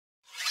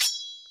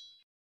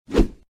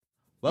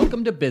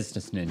Welcome to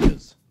Business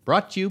Ninjas,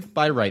 brought to you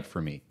by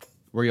WriteForMe,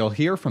 where you'll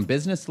hear from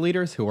business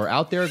leaders who are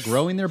out there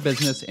growing their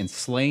business and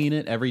slaying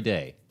it every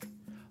day.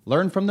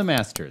 Learn from the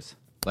masters.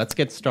 Let's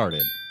get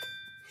started.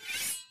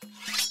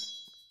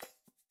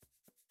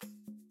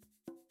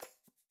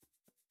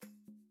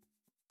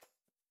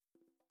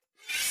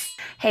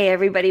 Hey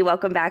everybody,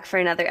 welcome back for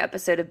another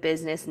episode of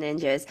Business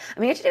Ninjas.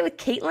 I'm here today with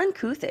Caitlin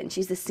Kuthin.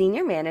 She's the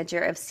Senior Manager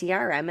of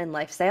CRM and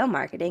Lifestyle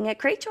Marketing at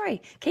Cratejoy.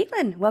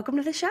 Caitlin, welcome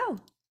to the show.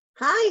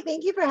 Hi,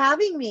 thank you for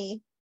having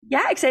me.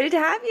 Yeah, excited to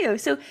have you.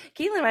 So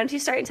Caitlin, why don't you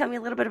start and tell me a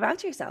little bit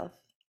about yourself?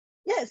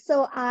 Yeah,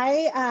 so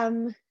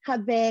I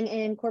have been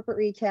in corporate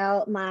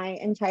retail my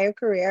entire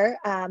career.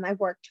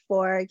 I've worked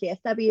for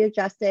DSW,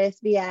 Justice,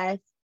 VS,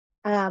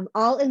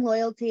 all in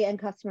loyalty and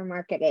customer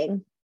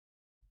marketing.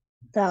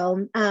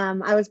 So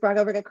I was brought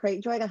over to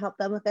Cratejoy to help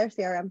them with their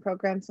CRM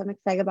program. So I'm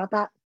excited about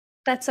that.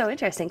 That's so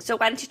interesting. So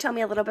why don't you tell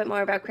me a little bit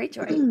more about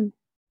Cratejoy?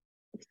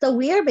 So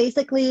we are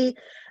basically,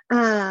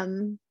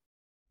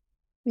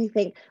 let me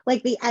think,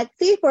 like the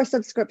Etsy for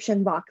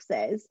subscription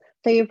boxes.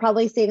 So you've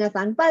probably seen us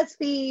on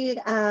BuzzFeed.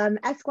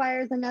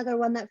 Esquire is another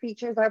one that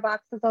features our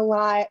boxes a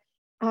lot.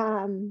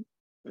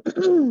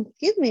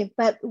 Excuse me,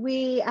 but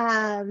we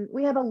have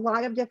a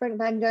lot of different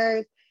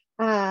vendors.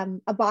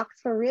 A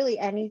box for really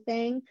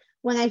anything.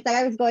 When I said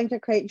I was going to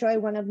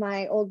Cratejoy, one of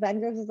my old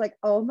vendors was like,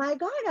 "Oh my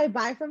God, I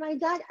buy for my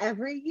dad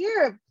every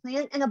year, a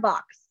plant in a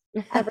box."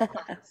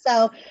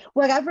 So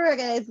whatever it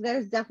is,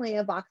 there's definitely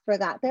a box for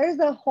that. There's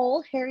a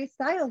whole Harry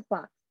Styles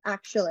box,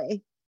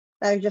 actually,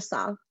 that I just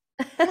saw.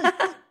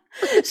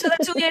 So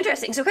that's really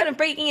interesting. So kind of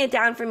breaking it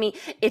down for me,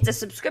 it's a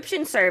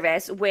subscription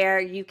service where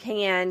you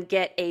can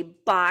get a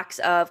box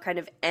of kind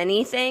of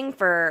anything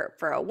for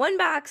a one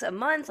box a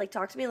month. Like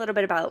talk to me a little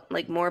bit about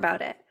more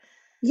about it.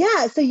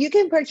 Yeah, so you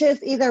can purchase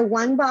either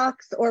one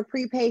box or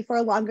prepay for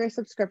a longer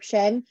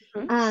subscription.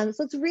 So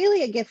it's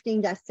really a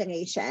gifting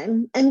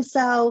destination. And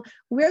so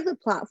we're the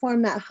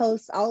platform that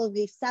hosts all of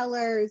these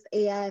sellers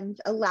and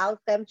allows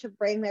them to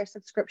bring their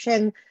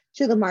subscription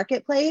to the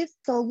marketplace.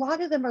 So a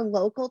lot of them are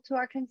local to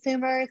our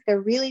consumers. They're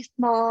really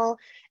small,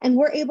 and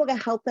we're able to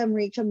help them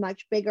reach a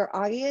much bigger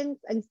audience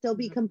and still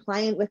be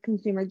compliant with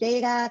consumer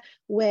data,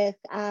 with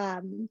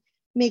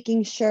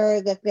making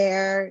sure that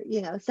they're,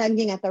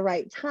 sending at the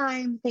right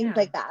time, things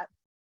like that.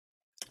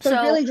 So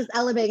really just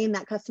elevating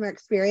that customer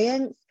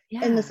experience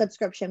in the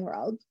subscription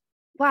world.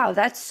 Wow,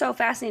 that's so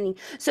fascinating.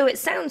 So it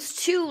sounds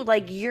too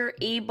like you're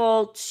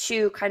able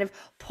to kind of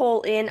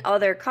pull in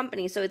other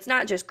companies. So it's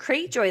not just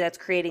Cratejoy that's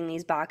creating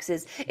these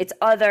boxes. It's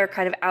other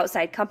kind of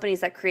outside companies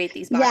that create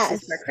these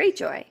boxes for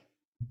Cratejoy.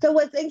 So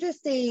what's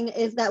interesting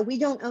is that we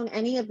don't own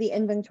any of the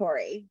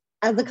inventory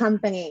as a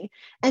company.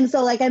 And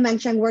so like I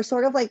mentioned, we're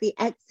sort of like the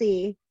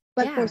Etsy,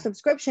 but for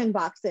subscription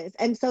boxes.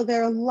 And so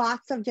there are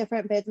lots of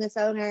different business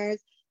owners,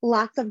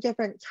 lots of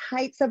different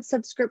types of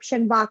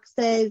subscription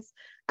boxes.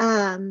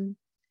 We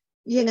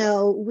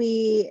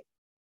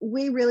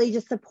really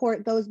just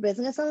support those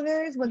business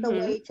owners with a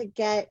way to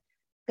get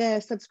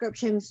the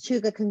subscriptions to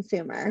the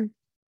consumer.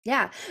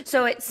 Yeah.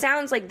 So it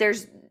sounds like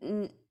there's,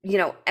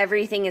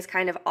 everything is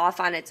kind of off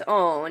on its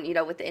own,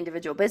 with the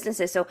individual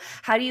businesses. So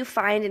how do you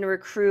find and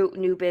recruit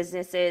new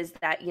businesses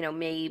that,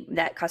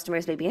 that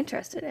customers may be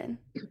interested in?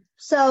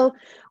 So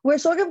we're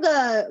sort of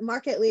the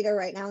market leader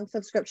right now in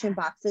subscription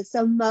boxes.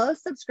 So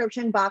most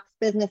subscription box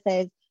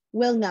businesses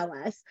will know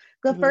us.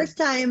 The first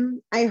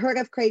time I heard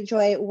of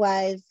Cratejoy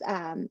was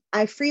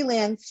I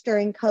freelanced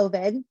during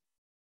COVID.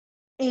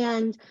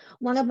 And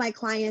one of my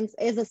clients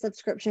is a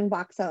subscription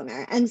box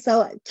owner. And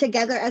so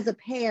together as a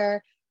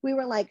pair, we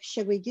were like,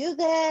 should we do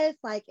this?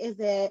 Like,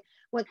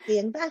 what's the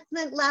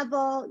investment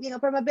level?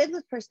 From a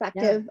business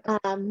perspective,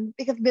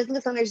 because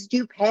business owners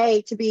do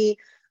pay to be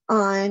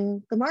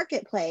on the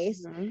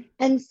marketplace.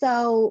 And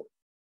so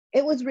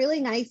it was really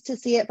nice to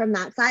see it from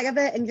that side of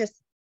it and just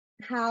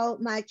how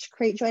much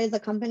Cratejoy as a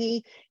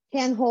company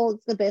can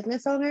hold the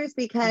business owners,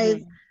 because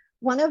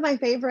one of my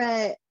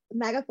favorite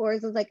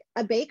metaphors is like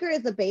a baker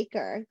is a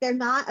baker. They're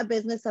not a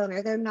business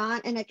owner. They're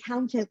not an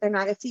accountant. They're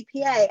not a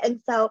CPA. And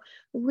so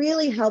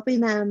really helping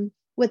them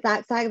with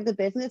that side of the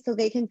business so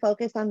they can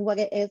focus on what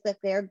it is that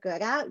they're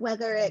good at,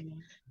 whether it's,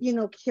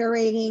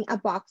 curating a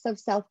box of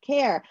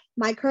self-care.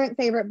 My current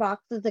favorite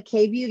box is the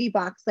K-Beauty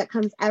box that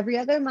comes every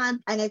other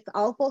month, and it's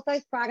all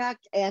full-size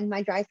product, and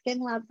my dry skin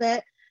loves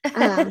it.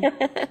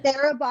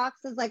 Sarah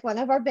box is like one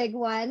of our big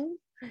ones.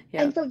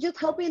 And so just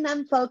helping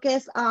them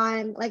focus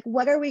on like,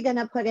 what are we going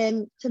to put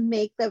in to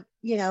make the,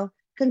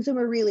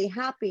 consumer really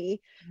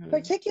happy,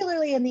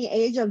 particularly in the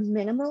age of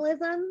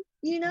minimalism,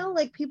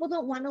 like people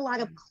don't want a lot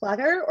of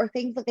clutter or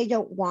things that they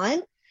don't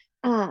want.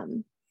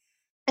 And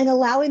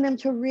allowing them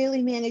to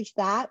really manage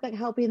that, but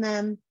helping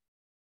them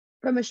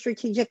from a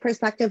strategic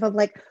perspective of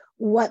like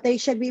what they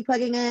should be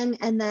putting in,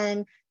 and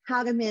then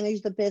how to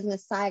manage the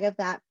business side of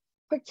that,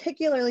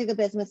 particularly the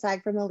business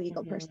side from a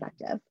legal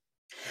perspective.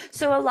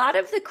 So a lot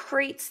of the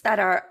crates that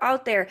are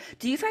out there,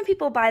 do you find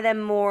people buy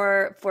them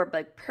more for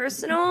like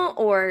personal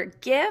or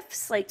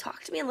gifts? Like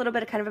talk to me a little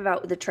bit kind of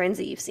about the trends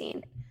that you've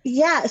seen.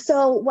 Yeah.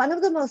 So one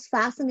of the most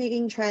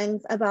fascinating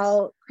trends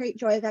about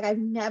Cratejoy that I've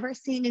never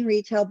seen in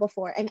retail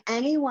before, and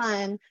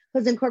anyone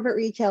who's in corporate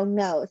retail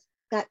knows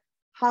that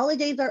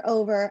holidays are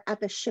over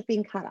at the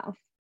shipping cutoff.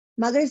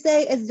 Mother's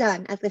Day is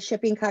done at the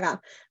shipping cutoff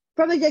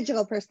from a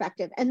digital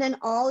perspective. And then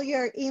all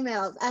your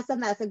emails,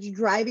 SMS, it's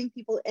driving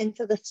people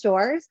into the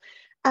stores.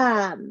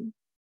 So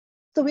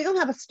we don't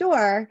have a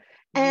store.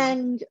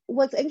 And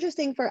what's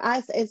interesting for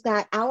us is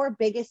that our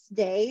biggest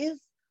days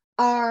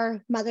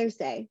are Mother's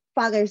Day,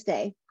 Father's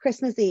Day,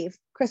 Christmas Eve,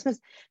 Christmas,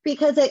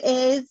 because it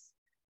is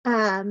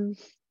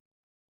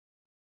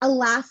a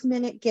last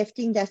minute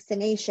gifting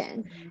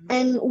destination.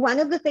 And one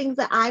of the things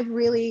that I've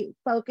really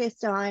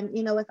focused on,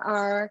 with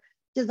our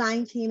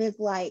design team is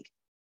like,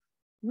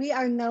 we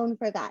are known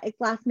for that. It's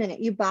last minute.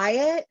 You buy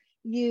it,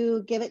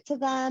 you give it to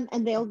them,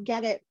 and they'll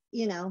get it,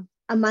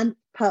 a month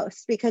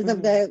post because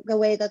of the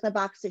way that the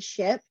box is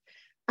shipped.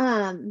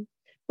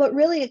 But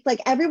really, it's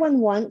like everyone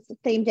wants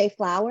same day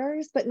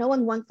flowers, but no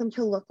one wants them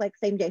to look like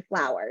same day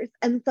flowers.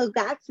 And so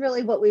that's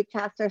really what we've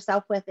tasked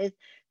ourselves with, is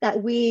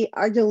that we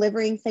are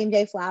delivering same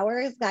day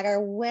flowers that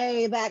are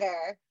way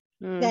better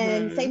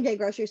than same day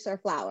grocery store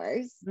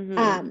flowers.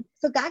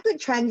 So that's a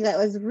trend that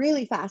was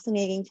really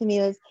fascinating to me.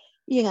 Was,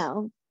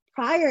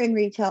 prior in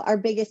retail, our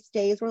biggest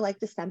days were like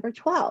December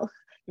 12th,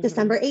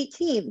 December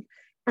 18th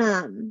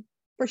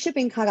for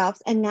shipping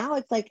cutoffs. And now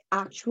it's like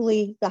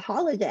actually the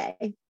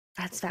holiday.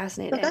 That's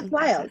fascinating. So that's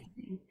wild.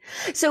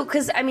 So,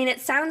 because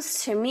it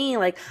sounds to me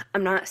like,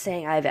 I'm not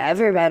saying I've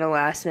ever been a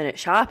last minute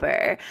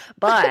shopper,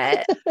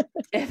 but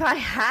if I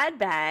had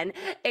been,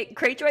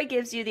 Cratejoy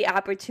gives you the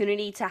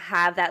opportunity to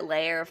have that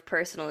layer of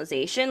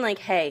personalization. Like,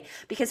 hey,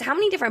 because how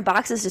many different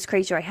boxes does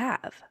Cratejoy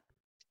have?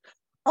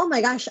 Oh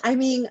my gosh.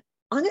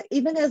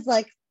 Even as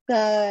like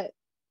the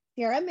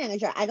CRM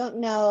manager, I don't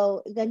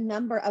know the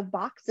number of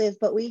boxes,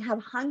 but we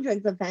have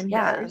hundreds of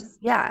vendors.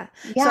 Yeah.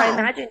 So I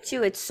imagine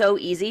too, it's so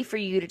easy for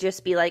you to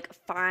just be like,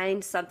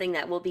 find something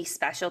that will be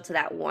special to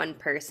that one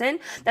person,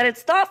 that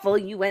it's thoughtful.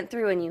 You went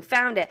through and you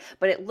found it,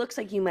 but it looks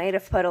like you might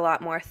have put a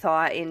lot more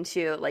thought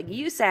into, like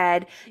you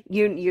said,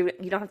 you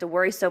don't have to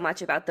worry so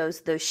much about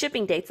those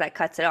shipping dates that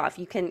cuts it off.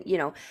 You can,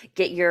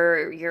 get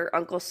your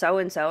uncle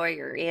so-and-so or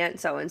your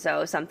aunt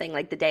so-and-so something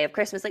like the day of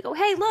Christmas, like, oh,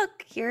 hey,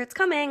 look, here it's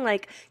coming.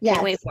 Like,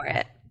 can't wait for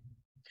it.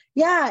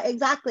 Yeah,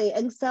 exactly.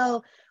 And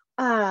so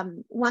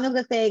one of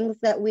the things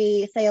that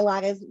we say a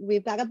lot is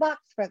we've got a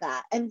box for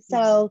that. And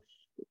so,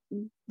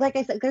 like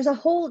I said, there's a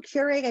whole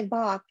curated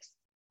box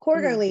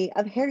quarterly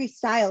of Harry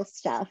Styles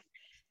stuff.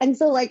 And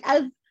so like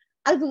as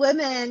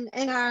women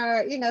in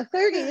our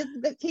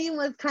 30s, the team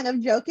was kind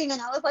of joking, and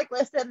I was like,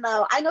 listen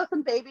though, I know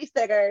some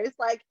babysitters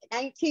like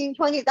 19,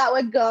 20 that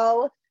would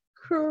go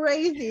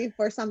crazy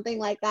for something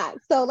like that.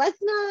 So let's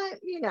not,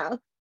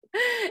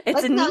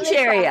 it's a niche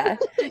area.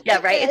 Yeah,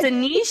 right. It's a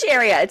niche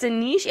area. It's a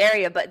niche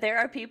area, but there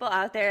are people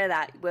out there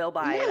that will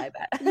buy it, I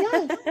bet.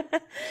 Yes.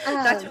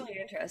 That's really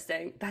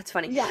interesting. That's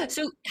funny. Yeah.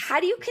 So how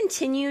do you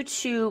continue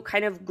to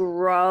kind of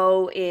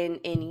grow in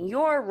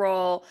your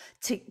role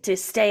to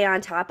stay on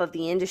top of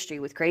the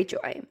industry with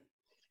Cratejoy?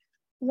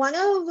 One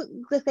of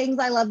the things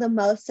I love the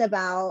most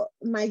about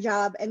my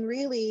job, and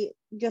really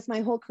just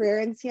my whole career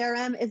in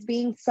CRM, is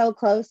being so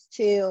close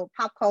to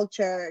pop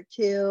culture,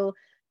 to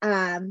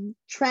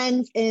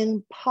trends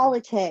in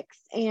politics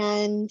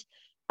and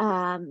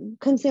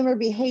consumer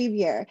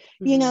behavior.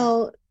 We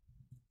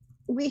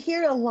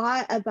hear a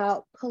lot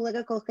about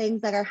political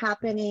things that are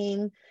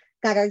happening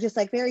that are just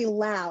like very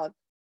loud.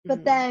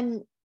 But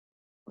then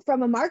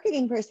from a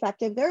marketing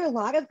perspective, there are a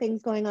lot of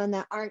things going on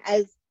that aren't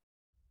as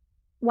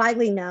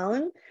widely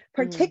known,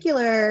 in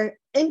particular,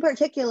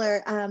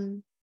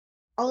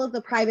 all of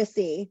the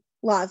privacy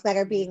laws that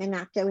are being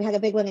enacted. We had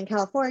a big one in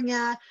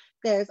California.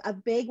 There's a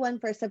big one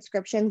for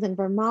subscriptions in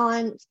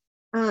Vermont.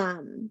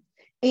 And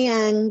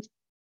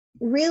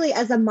really,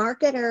 as a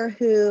marketer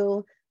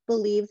who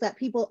believes that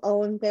people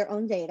own their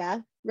own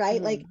data,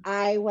 right? Like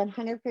I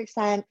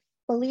 100%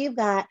 believe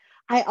that.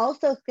 I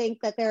also think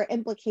that there are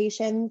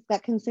implications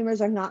that consumers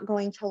are not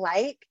going to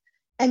like.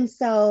 And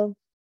so,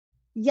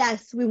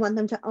 yes, we want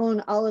them to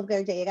own all of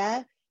their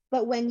data.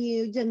 But when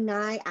you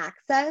deny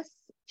access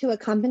to a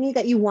company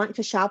that you want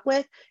to shop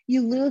with,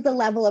 you lose a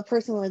level of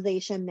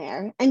personalization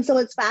there. And so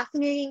it's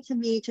fascinating to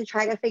me to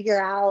try to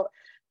figure out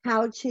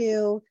how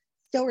to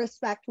still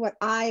respect what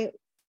I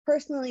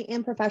personally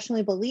and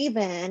professionally believe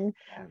in,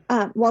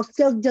 while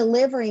still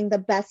delivering the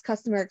best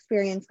customer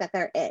experience that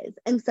there is.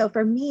 And so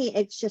for me,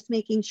 it's just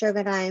making sure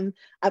that I'm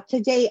up to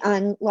date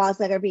on laws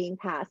that are being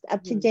passed,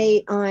 up to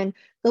date on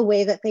the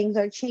way that things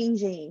are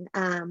changing,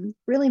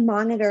 really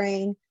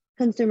monitoring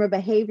consumer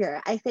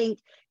behavior. I think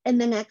in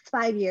the next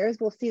 5 years,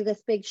 we'll see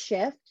this big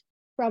shift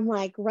from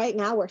like right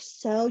now, we're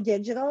so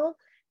digital.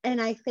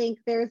 And I think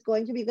there's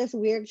going to be this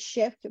weird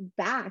shift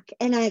back.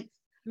 And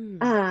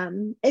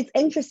it's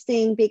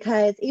interesting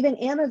because even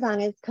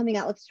Amazon is coming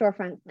out with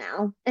storefronts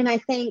now. And I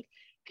think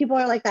people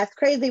are like, that's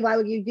crazy. Why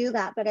would you do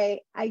that? But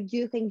I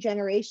do think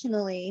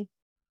generationally,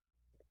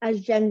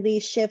 as Gen Z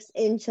shifts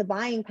into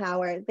buying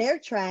power, their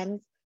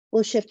trends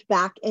will shift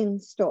back in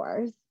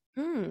stores.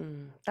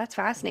 That's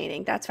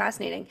fascinating. That's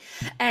fascinating.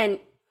 And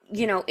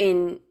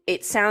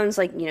it sounds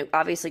like,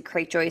 obviously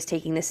Cratejoy is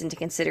taking this into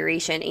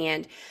consideration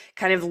and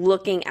kind of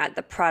looking at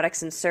the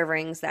products and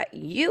servings that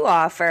you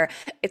offer.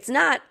 It's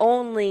not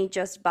only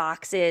just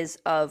boxes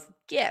of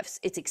gifts,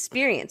 it's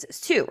experiences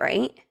too,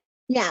 right?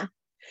 Yeah.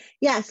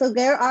 Yeah. So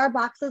there are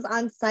boxes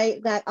on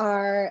site that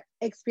are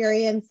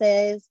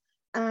experiences,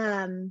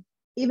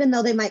 even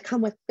though they might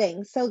come with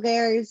things. So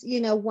there's,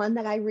 one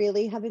that I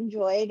really have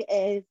enjoyed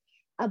is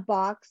a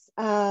box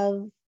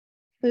of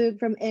food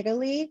from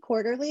Italy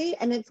quarterly,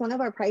 and it's one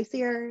of our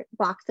pricier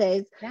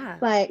boxes. Yeah.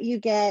 But you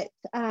get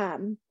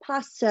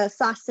pasta,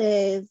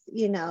 sauces,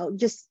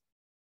 just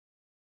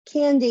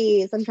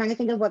candies. I'm trying to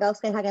think of what else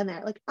they had in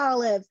there, like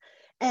olives,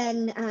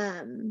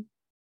 and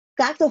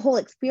that's a whole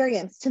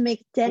experience to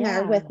make dinner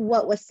Yeah. with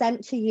what was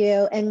sent to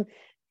you, and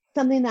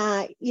something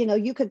that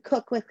you could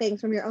cook with things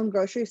from your own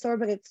grocery store,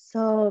 but it's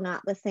so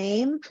not the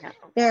same. No.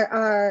 There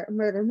are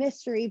murder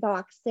mystery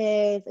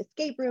boxes,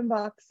 escape room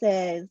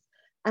boxes,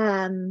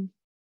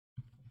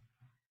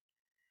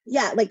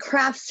 yeah, like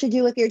crafts to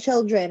do with your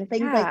children,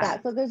 things like Yeah.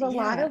 that. So there's a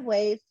lot Yeah. of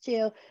ways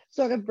to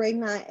sort of bring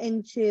that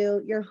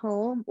into your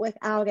home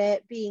without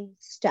it being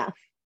stuff.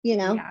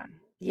 Yeah.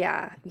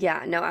 Yeah.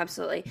 Yeah. No,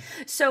 absolutely.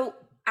 So,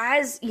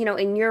 as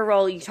in your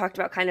role, you talked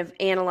about kind of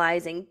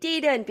analyzing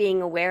data and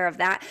being aware of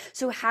that.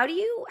 So how do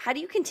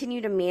you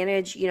continue to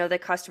manage, the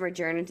customer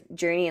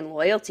journey and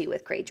loyalty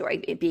with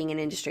Cratejoy, it being an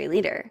industry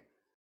leader?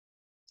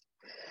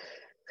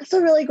 That's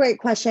a really great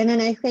question.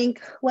 And I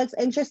think what's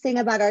interesting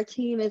about our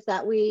team is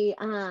that we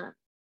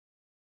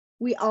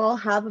all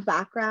have a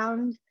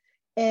background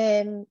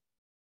in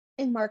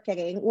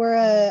marketing. We're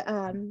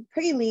a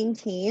pretty lean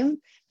team,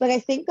 but I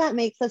think that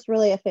makes us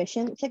really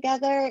efficient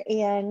together.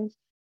 And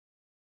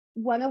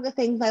one of the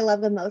things I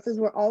love the most is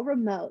we're all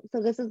remote.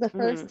 So this is the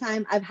first Mm-hmm.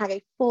 time I've had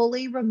a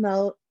fully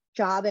remote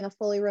job and a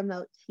fully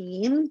remote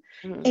team.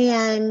 Mm-hmm.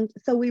 And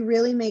so we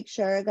really make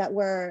sure that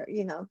we're,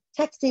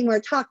 texting, we're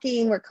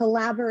talking, we're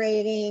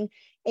collaborating.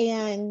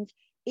 And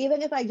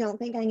even if I don't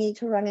think I need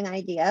to run an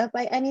idea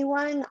by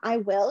anyone, I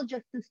will,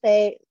 just to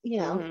say,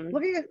 Mm-hmm.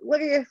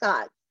 what are your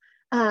thoughts?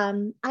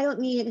 I don't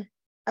need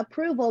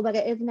approval, but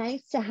it is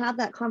nice to have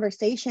that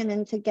conversation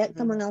and to get Mm-hmm.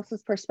 someone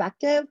else's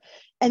perspective.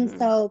 And Mm-hmm.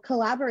 so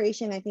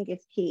collaboration, I think,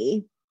 is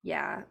key.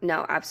 Yeah,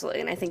 no,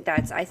 absolutely. And I think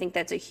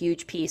that's a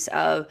huge piece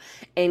of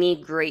any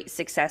great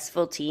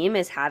successful team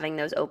is having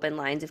those open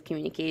lines of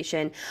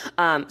communication.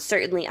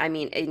 Certainly, I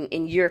mean,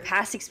 in your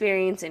past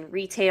experience in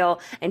retail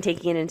and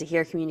taking it into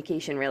here,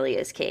 communication really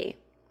is key.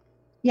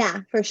 Yeah,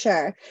 for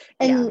sure.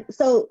 Yeah. And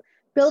so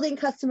building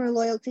customer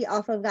loyalty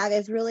off of that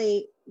is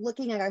really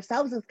looking at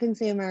ourselves as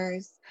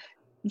consumers,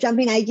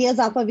 jumping ideas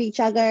off of each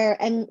other.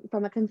 And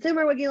from a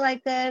consumer, would you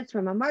like this?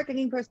 From a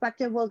marketing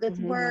perspective, will this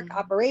work Hmm.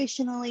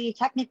 operationally,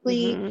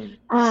 technically?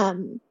 Hmm.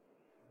 Um,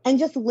 and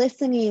just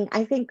listening.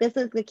 I think this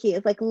is the key,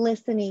 is like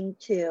listening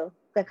to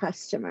the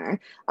customer.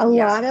 A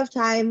Yeah. lot of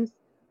times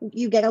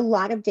you get a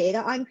lot of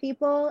data on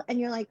people and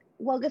you're like,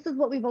 well, this is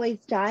what we've always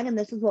done and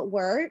this is what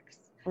works.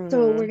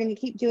 So we're Hmm. going to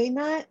keep doing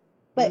that.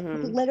 But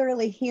Hmm.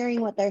 literally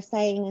hearing what they're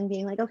saying and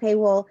being like, okay,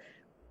 well,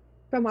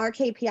 from our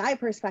KPI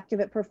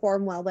perspective, it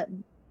performed well, but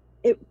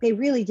they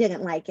really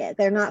didn't like it.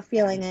 They're not Yeah.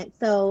 feeling it.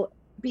 So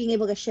being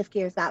able to shift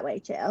gears that way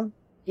too.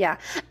 Yeah.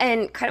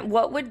 And kind of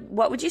what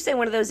would you say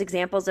one of those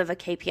examples of a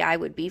KPI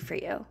would be for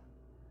you?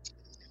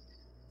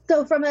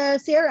 So from a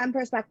CRM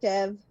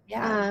perspective,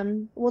 Yeah.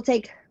 we'll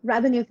take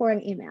revenue for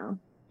an email,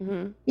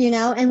 Hmm.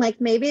 and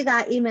like maybe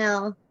that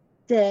email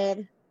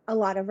did a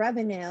lot of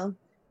revenue,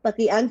 but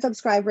the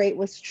unsubscribe rate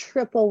was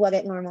triple what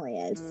it normally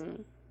is.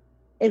 Mm.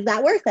 Is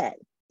that worth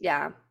it?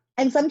 Yeah.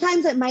 And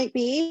sometimes it might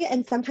be,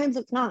 and sometimes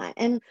it's not.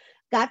 And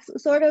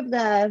that's sort of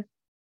the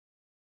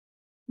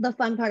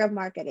fun part of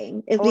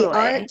marketing, is the Totally.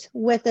 art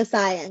with the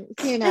science,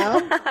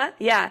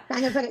 Yeah.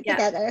 kind of put it Yeah.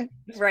 together.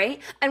 Right.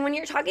 And when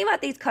you're talking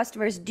about these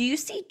customers, do you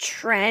see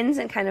trends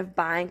and kind of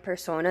buying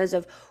personas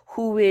of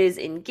who is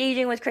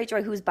engaging with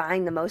Cratejoy, who's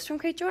buying the most from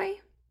Cratejoy?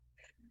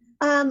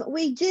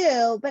 We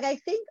do, but I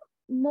think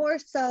more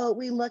so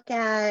we look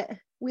at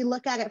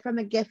it from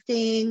a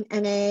gifting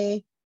and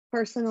a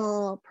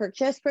personal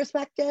purchase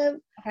perspective.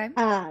 Okay.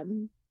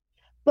 Um,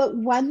 but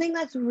one thing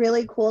that's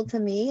really cool to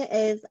me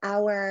is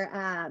our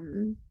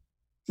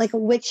like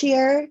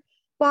witchier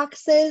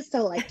boxes.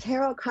 So like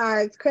tarot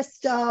cards,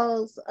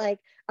 crystals, like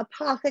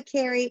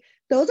apothecary.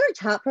 Those are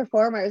top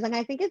performers, and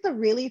I think it's a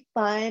really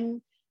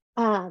fun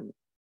um,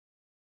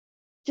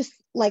 just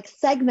like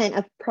segment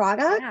of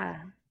product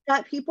Yeah.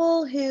 that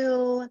people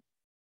who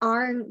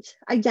aren't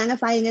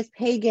identifying as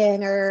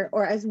pagan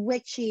or as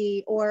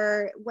witchy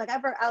or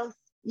whatever else,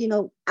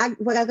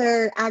 what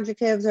other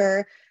adjectives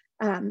or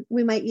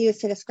we might use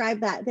to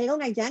describe that, they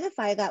don't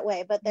identify that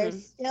way, but they're Hmm.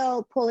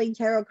 still pulling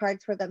tarot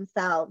cards for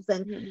themselves.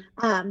 And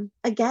Hmm.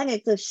 again,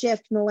 it's a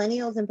shift.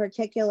 Millennials in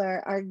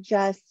particular are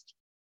just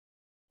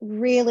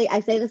really,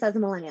 I say this as a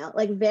millennial,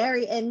 like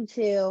very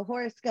into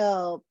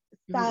horoscope,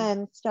 Hmm.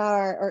 sun,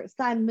 star, or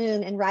sun,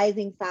 moon, and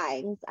rising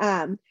signs,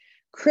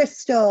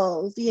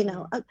 crystals,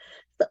 Hmm.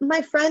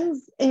 my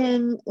friends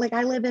like,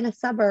 I live in a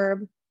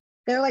suburb.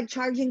 They're like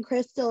charging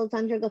crystals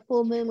under the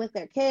full moon with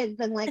their kids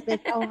in like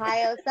this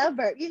Ohio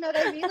suburb. You know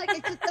what I mean? Like,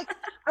 it's just like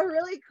a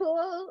really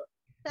cool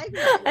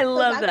segment. I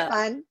love that.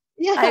 Fun.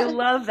 Yeah. I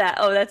love that.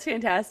 Oh, that's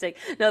fantastic.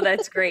 No,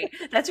 that's great.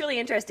 That's really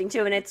interesting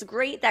too. And it's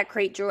great that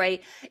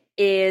Cratejoy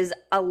is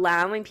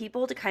allowing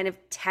people to kind of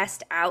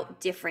test out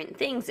different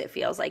things. It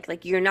feels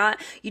like you don't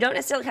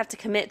necessarily have to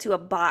commit to a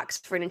box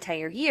for an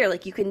entire year.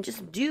 Like you can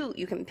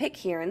pick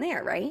here and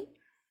there, right?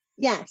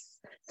 Yes.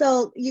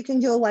 So you can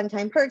do a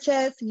one-time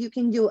purchase. You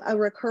can do a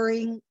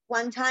recurring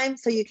one time.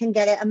 So you can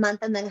get it a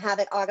month and then have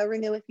it auto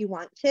renew if you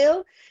want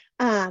to.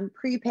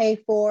 Prepay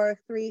for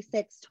 3,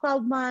 6,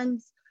 12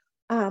 months.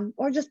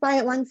 Or just buy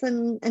it once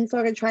and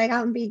sort of try it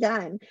out and be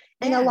done.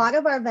 And a lot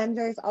of our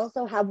vendors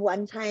also have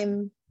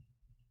one-time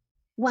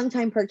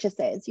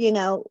purchases.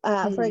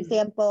 For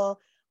example,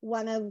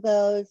 one of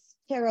those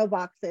tarot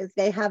boxes,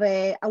 they have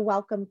a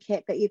welcome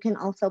kit that you can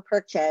also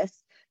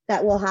purchase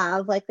that will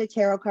have like the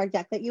tarot card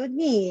deck that you would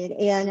need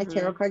and a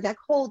tarot card deck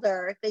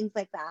holder, things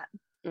like that.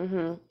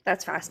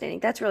 That's fascinating.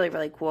 That's really,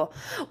 really cool.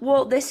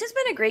 Well, this has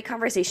been a great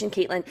conversation,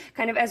 Caitlin.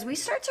 Kind of as we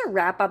start to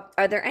wrap up,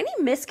 are there any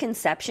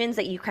misconceptions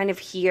that you kind of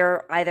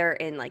hear either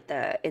in like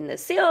in the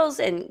sales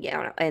and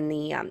in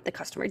the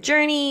customer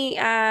journey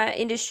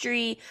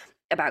industry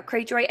about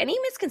Cratejoy? Any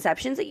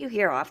misconceptions that you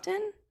hear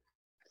often?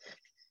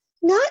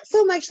 Not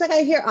so much that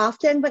I hear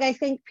often, but I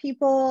think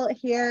people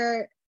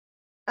hear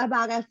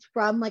about us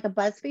from like a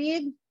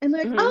BuzzFeed and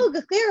they're like, oh,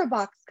 the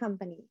Therabox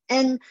company.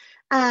 And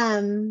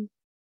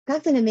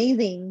that's an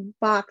amazing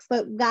box,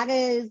 but that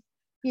is,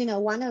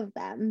 one of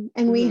them.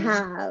 And we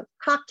have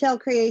cocktail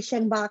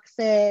creation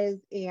boxes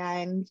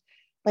and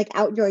like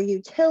outdoor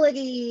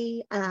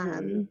utility,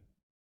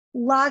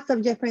 lots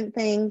of different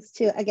things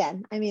too.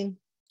 Again, I mean,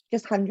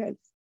 just hundreds.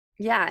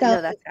 Yeah, so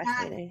no, that's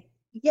fascinating.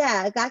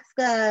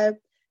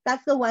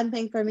 That's the one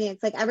thing for me.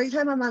 It's like every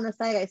time I'm on the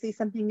site, I see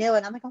something new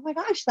and I'm like, oh my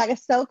gosh, that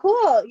is so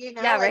cool.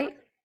 Yeah, right. Like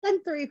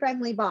sensory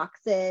friendly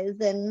boxes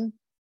and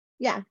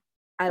yeah.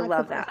 I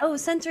love that. Oh,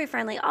 sensory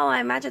friendly. Oh, I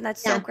imagine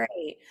that's so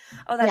great.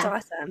 Oh, that's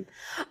awesome.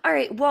 All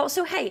right. Well,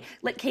 so hey,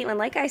 Caitlin,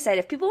 like I said,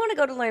 if people want to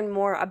go to learn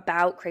more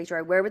about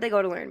Cratejoy, where would they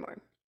go to learn more?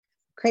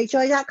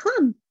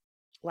 Cratejoy.com.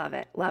 Love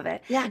it. Love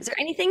it. Yeah. Is there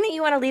anything that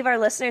you want to leave our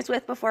listeners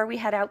with before we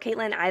head out,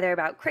 Caitlin, either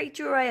about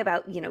Cratejoy,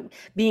 about,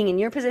 being in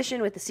your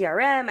position with the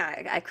CRM,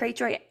 at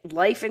Cratejoy,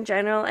 life in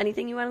general,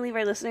 anything you want to leave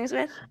our listeners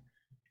with?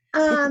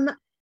 Yeah,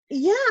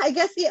 I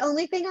guess the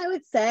only thing I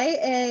would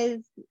say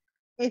is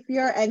if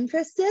you're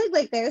interested,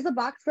 like there's a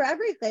box for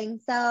everything.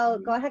 So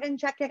go ahead and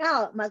check it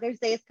out. Mother's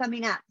Day is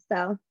coming up.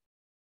 So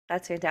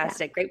that's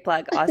fantastic. Great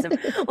plug. Awesome.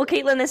 Well,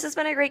 Caitlin, this has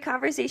been a great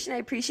conversation. I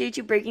appreciate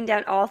you breaking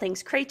down all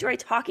things Cratejoy,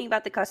 talking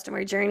about the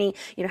customer journey,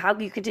 how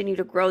you continue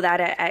to grow that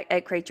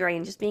at Cratejoy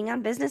and just being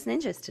on Business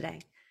Ninjas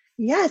today.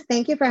 Yes.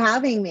 Thank you for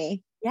having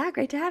me. Yeah.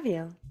 Great to have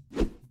you.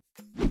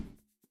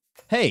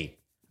 Hey,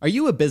 are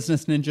you a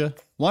business ninja?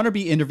 Want to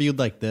be interviewed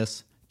like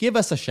this? Give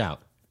us a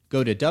shout.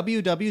 Go to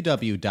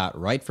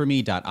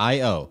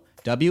www.writeforme.io,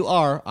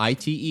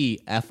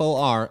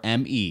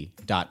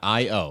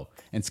 WriteForme.io,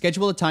 and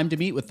schedule a time to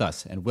meet with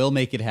us, and we'll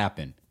make it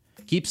happen.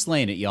 Keep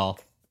slaying it, y'all.